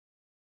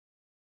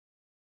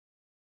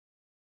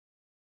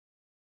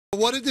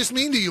What did this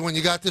mean to you when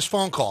you got this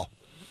phone call?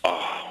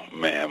 Oh,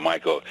 man,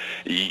 Michael,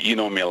 you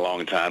know me a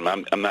long time.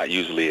 I'm not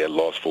usually at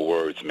loss for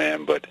words,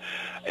 man, but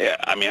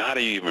I mean, how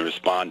do you even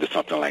respond to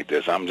something like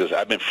this?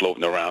 I've been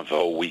floating around for the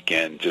whole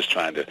weekend just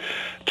trying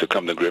to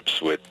come to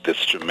grips with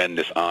this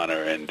tremendous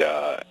honor, and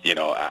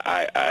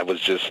I was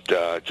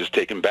just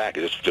taken back,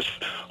 just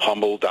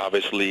humbled,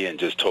 obviously, and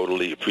just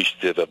totally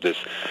appreciative of this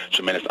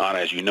tremendous honor.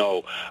 As you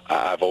know,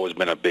 I've always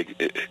been a big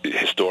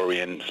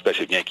historian,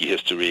 especially of Yankee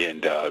history,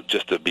 and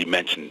just to be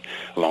mentioned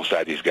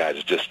alongside these guys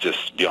is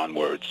just beyond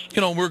words.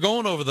 You know, we're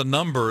going over the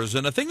numbers,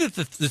 and I think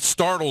that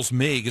startles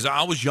me because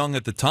I was young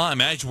at the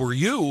time, as were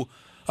you.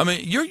 I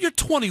mean, you're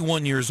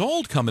 21 years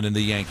old coming into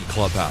the Yankee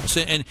clubhouse,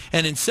 and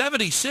in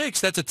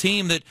 '76, that's a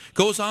team that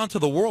goes on to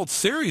the World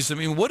Series. I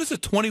mean, what is a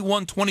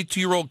 21,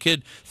 22-year-old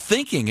kid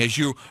thinking as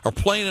you are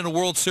playing in a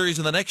World Series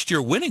and the next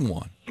year winning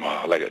one?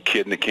 Like a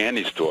kid in a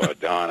candy store,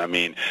 Don. I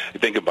mean,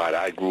 think about it.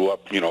 I grew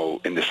up,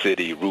 in the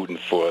city rooting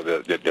for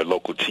the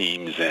local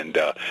teams, and,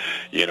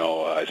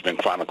 it's been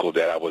chronicled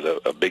that I was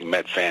a big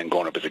Met fan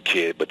growing up as a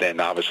kid, but then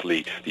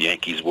obviously the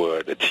Yankees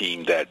were the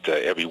team that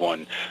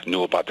everyone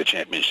knew about the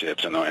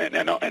championships and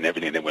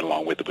everything that went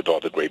along with it with all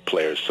the great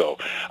players. So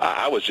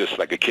I was just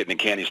like a kid in a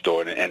candy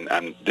store,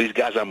 and these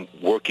guys I'm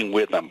working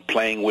with, I'm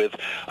playing with,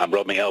 I'm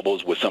rubbing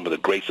elbows with some of the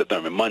greats, the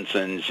Thurman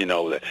Munsons,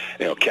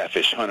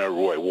 Catfish Hunter,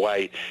 Roy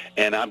White,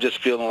 and I'm just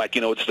feeling like,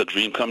 it's a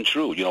dream come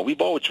true.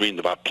 We've always dreamed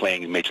about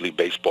playing in Major League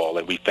Baseball,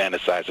 and we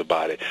fantasize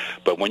about it.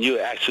 But when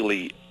you're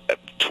actually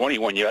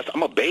 21 years,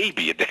 I'm a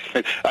baby.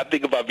 I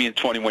think about being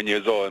 21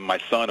 years old, and my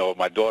son or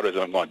my daughters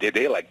are going,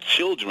 they're like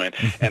children,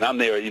 and I'm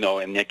there,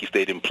 in Yankee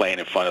Stadium playing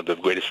in front of the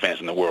greatest fans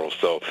in the world.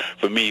 So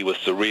for me, it was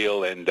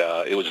surreal, and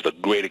it was just a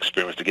great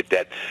experience to get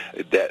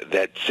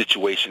that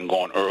situation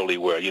going early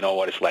where,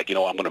 it's like, I'm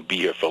going to be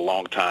here for a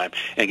long time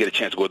and get a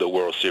chance to go to the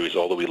World Series,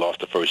 although we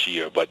lost the first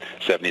year, but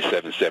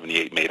 77,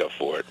 78 made up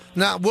for it.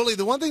 Now, Willie,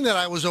 the one thing that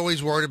I was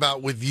always worried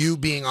about with you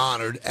being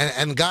honored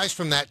and guys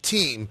from that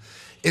team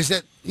is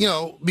that,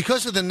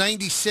 because of the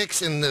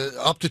 96 and the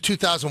up to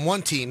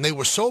 2001 team, they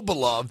were so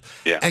beloved,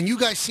 and you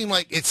guys seemed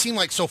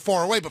like so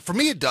far away. But for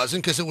me, it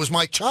doesn't, because it was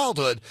my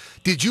childhood.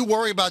 Did you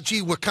worry about,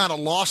 we're kind of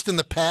lost in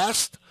the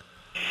past?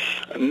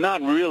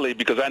 Not really,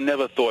 because I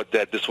never thought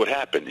that this would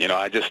happen.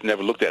 I just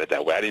never looked at it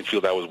that way. I didn't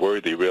feel that I was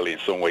worthy, really, in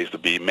some ways, to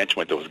be mentioned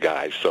with those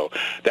guys. So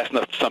that's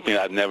not something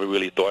I've never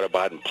really thought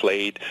about and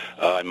played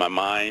in my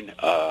mind.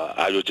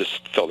 I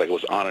just felt like it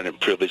was honored and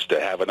privileged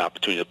to have an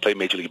opportunity to play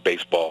Major League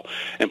Baseball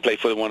and play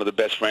for one of the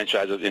best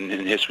franchises in the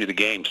history of the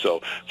game.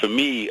 So for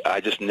me,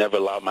 I just never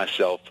allowed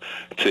myself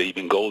to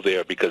even go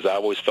there because I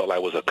always felt I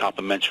was a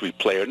complimentary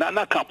player.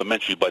 Not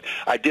complimentary, but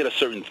I did a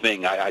certain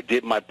thing. I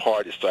did my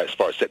part as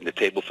far as setting the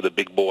table for the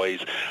big boys.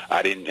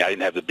 I didn't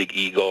have the big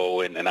ego,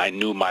 and I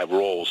knew my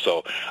role.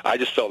 So I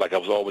just felt like I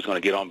was always going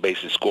to get on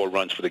base and score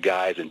runs for the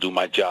guys and do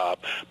my job.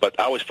 But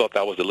I always felt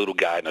I was the little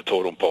guy in the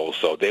totem pole.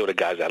 So they were the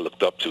guys I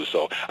looked up to.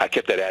 So I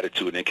kept that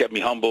attitude, and it kept me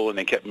humble, and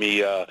it kept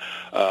me,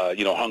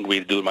 hungry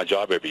to do my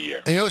job every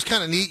year. And it's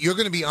kind of neat. You're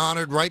going to be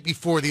honored right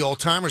before the Old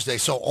Timers Day.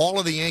 So all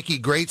of the Yankee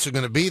greats are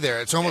going to be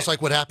there. It's almost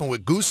like what happened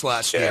with Goose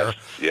last year.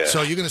 Yeah.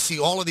 So you're going to see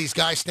all of these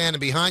guys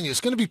standing behind you.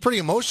 It's going to be pretty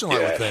emotional, I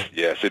would think.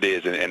 Yes, it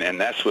is. And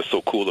that's what's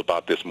so cool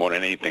about this more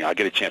than anything. I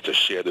get a chance to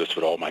share this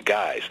with all my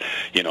guys.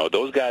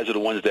 Those guys are the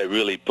ones that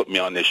really put me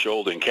on their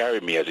shoulder and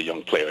carried me as a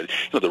young player.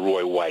 The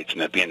Roy Whites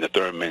and the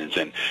Thurmans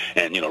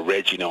and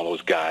Reggie and all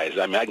those guys.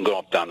 I mean, I can go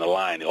up down the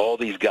line. All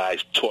these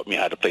guys taught me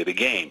how to play the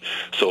game.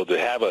 So to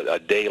have a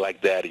day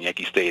like that in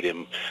Yankee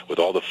Stadium with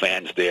all the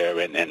fans there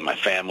and my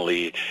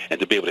family, and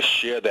to be able to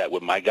share that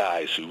with my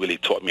guys who really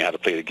taught me how to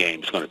play the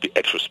game, it's going to be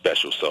extra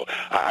special. So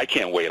I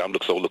can't wait. I'm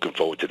so looking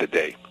forward to the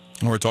day.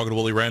 We're talking to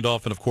Willie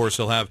Randolph, and of course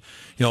he'll have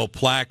a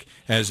plaque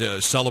as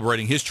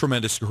celebrating his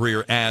tremendous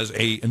career as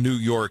a New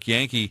York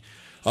Yankee.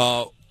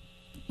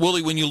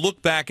 Willie, when you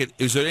look back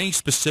is there any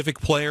specific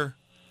player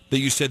that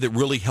you said that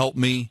really helped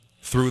me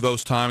through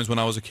those times when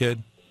I was a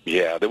kid?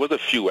 Yeah, there was a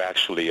few,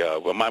 actually.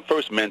 Well, my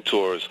first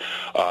mentors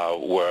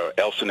were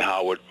Elson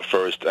Howard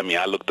first. I mean,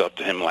 I looked up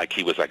to him like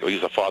he was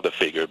a father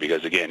figure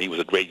because, again, he was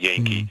a great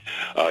Yankee.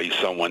 He's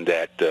someone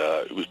that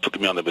took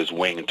me under his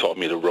wing and taught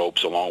me the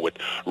ropes, along with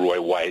Roy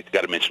White.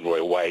 Got to mention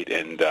Roy White,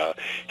 and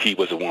he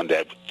was the one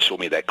that showed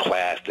me that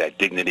class, that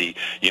dignity,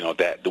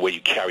 that the way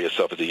you carry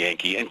yourself as a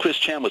Yankee. And Chris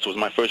Chambliss was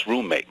my first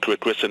roommate.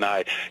 Chris and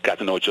I got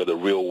to know each other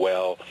real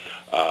well.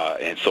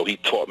 And so he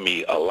taught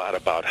me a lot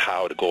about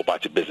how to go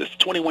about your business.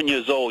 21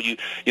 years old, you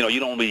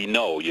don't really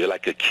know. You're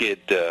like a kid,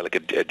 like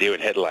a deer in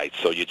headlights.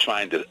 So you're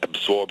trying to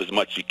absorb as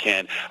much as you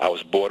can. I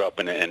was brought up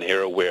in an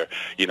era where,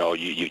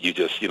 you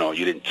just,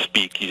 you didn't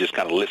speak. You just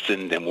kind of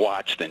listened and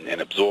watched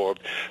and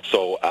absorbed.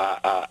 So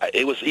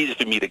it was easy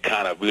for me to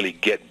kind of really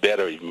get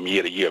better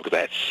year to year because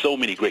I had so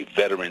many great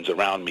veterans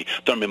around me.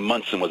 Thurman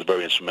Munson was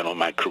very instrumental in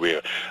my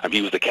career. I mean,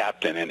 he was the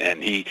captain,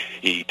 and he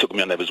took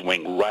me under his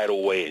wing right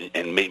away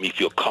and made me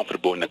feel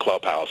comfortable in the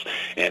clubhouse,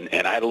 and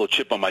I had a little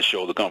chip on my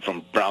shoulder coming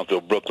from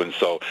Brownsville, Brooklyn.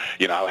 So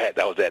I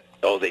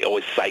was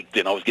always psyched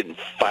and I was getting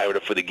fired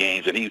up for the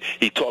games, and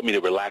he taught me me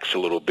to relax a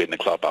little bit in the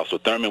clubhouse. So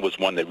Thurman was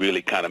one that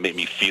really kind of made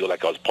me feel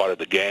like I was part of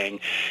the gang.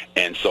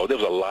 And so there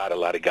was a lot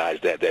of guys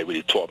that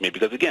really taught me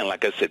because, again,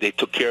 like I said, they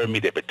took care of me.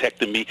 They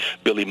protected me.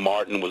 Billy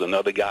Martin was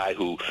another guy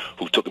who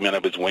took me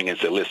under his wing and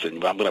said, listen,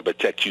 I'm going to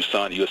protect you,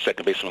 son. You're a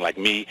second baseman like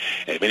me.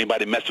 And if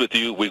anybody messes with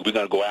you, we're going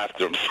to go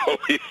after him.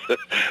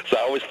 So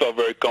I always felt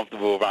very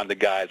comfortable around the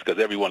guys because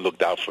everyone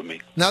looked out for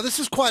me. Now, this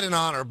is quite an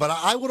honor, but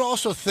I would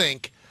also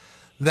think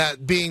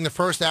that being the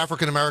first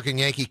African-American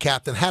Yankee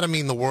captain had to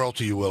mean the world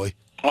to you, Willie.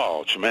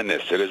 Oh,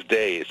 tremendous. To this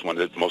day, it's one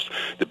of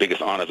the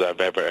biggest honors I've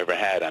ever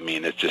had. I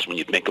mean, it's just when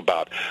you think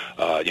about,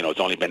 it's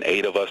only been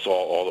 8 of us,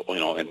 all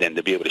and then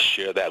to be able to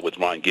share that with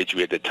Ron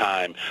Guidry at the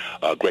time.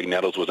 Greg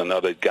Nettles was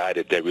another guy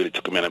that really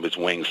took him under his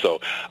wing. So,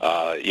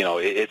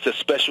 it's a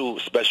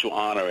special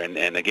honor.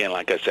 And again,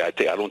 like I said,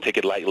 I don't take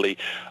it lightly.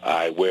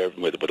 I wear it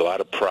with a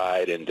lot of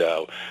pride. And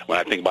when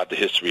I think about the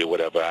history or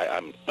whatever,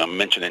 I'm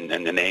mentioning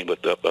the name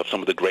of some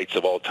of the greats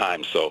of all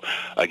time. So,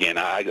 again,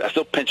 I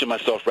still pinching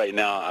myself right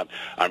now.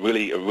 I'm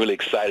really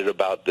excited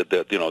about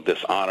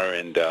this honor,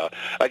 and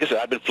like I said,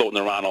 I've been floating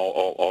around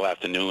all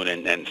afternoon,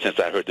 and since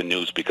I heard the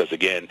news, because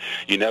again,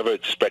 you never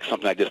expect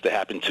something like this to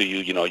happen to you.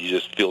 You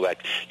just feel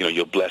like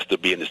you're blessed to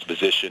be in this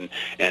position,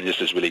 and this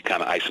is really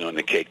kind of icing on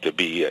the cake to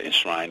be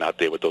enshrined out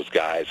there with those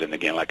guys. And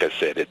again, like I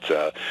said, it's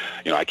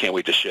I can't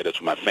wait to share this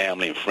with my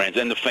family and friends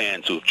and the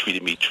fans who've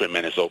treated me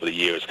tremendous over the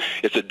years.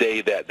 It's a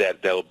day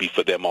that'll be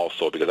for them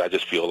also, because I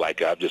just feel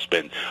like I've just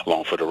been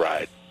along for the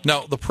ride.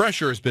 Now, the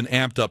pressure has been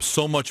amped up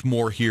so much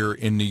more here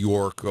in New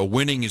York.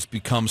 Winning has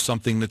become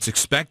something that's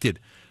expected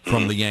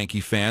from the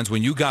Yankee fans.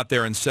 When you got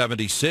there in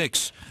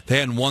 '76, they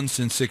hadn't won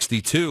since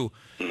 '62.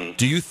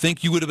 Do you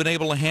think you would have been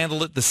able to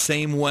handle it the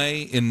same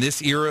way in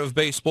this era of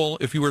baseball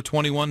if you were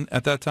 21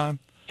 at that time?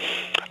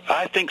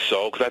 I think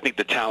so, because I think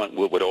the talent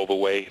would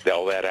overweigh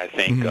all that. I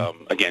think,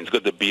 again, it's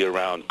good to be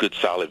around good,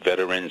 solid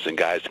veterans and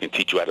guys that can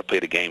teach you how to play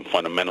the game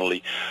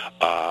fundamentally.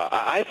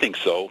 I think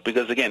so,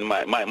 because, again,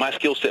 my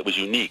skill set was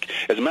unique.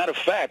 As a matter of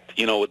fact,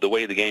 with the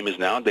way the game is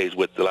nowadays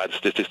with a lot of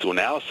statistical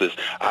analysis,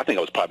 I think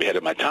I was probably ahead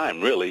of my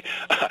time, really.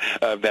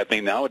 I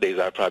think nowadays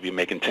I'd probably be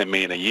making $10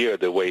 million a year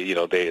the way,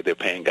 they're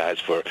paying guys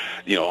for,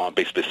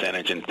 on-base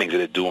percentage and things that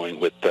they're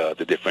doing with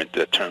the different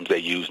terms they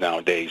use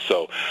nowadays.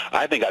 So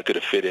I think I could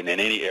have fit in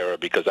any era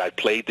because I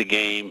played the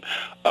game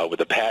with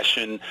a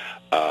passion.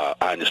 I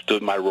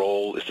understood my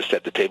role is to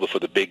set the table for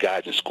the big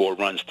guys and score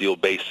runs, steal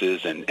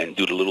bases, and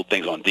do the little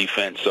things on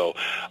defense. So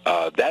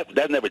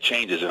that never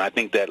changes, and I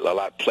think that a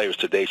lot of players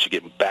today should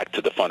get back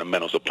to the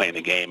fundamentals of playing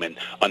the game and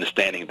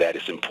understanding that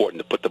it's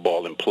important to put the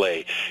ball in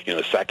play,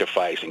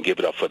 sacrifice and give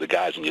it up for the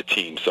guys on your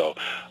team. So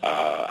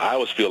I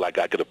always feel like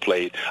I could have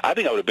played. I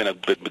think I would have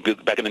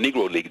been back in the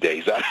Negro League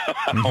days.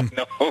 I don't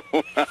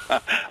know.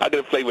 I could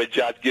have played with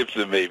Josh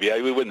Gibson maybe.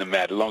 It wouldn't have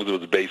mattered as long as it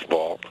was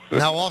baseball.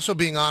 Now, also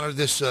being honored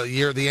this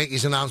year, the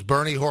Yankees announced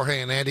Bernie,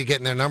 Jorge, and Andy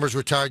getting their numbers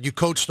retired. You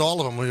coached all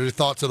of them. What are your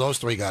thoughts of those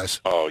 3 guys?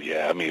 Oh,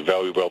 yeah. I mean,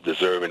 very well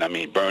deserving. I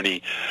mean,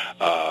 Bernie,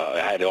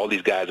 I had all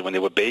these guys when they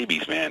were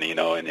babies, man,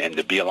 and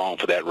to be along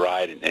for that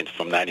ride and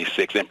from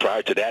 96 and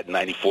prior to that,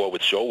 94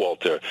 with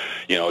Showalter,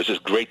 it's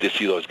just great to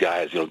see those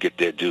guys, get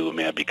their due,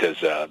 man, because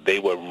they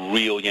were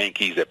real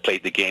Yankees that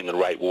played the game the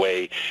right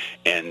way,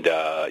 and,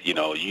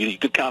 you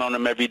could count on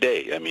them every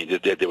day. I mean,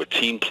 they were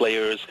team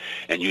players,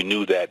 and you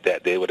knew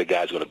that they were the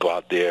guys going to go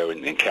out there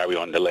and carry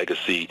on the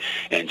legacy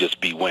and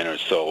just be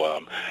winners.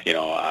 So,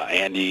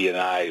 Andy and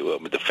I,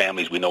 with the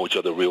families, we know each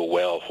other real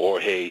well.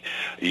 Jorge,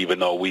 even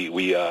though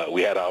we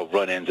had our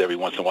run-ins every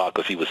once in a while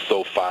because he was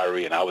so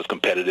fiery and I was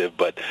competitive,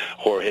 but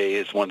Jorge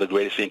is one of the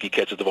greatest Yankee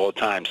catchers of all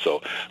time.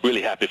 So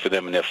really happy for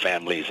them and their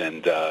families,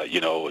 and,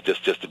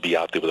 just to be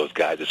out there with those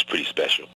guys is pretty special.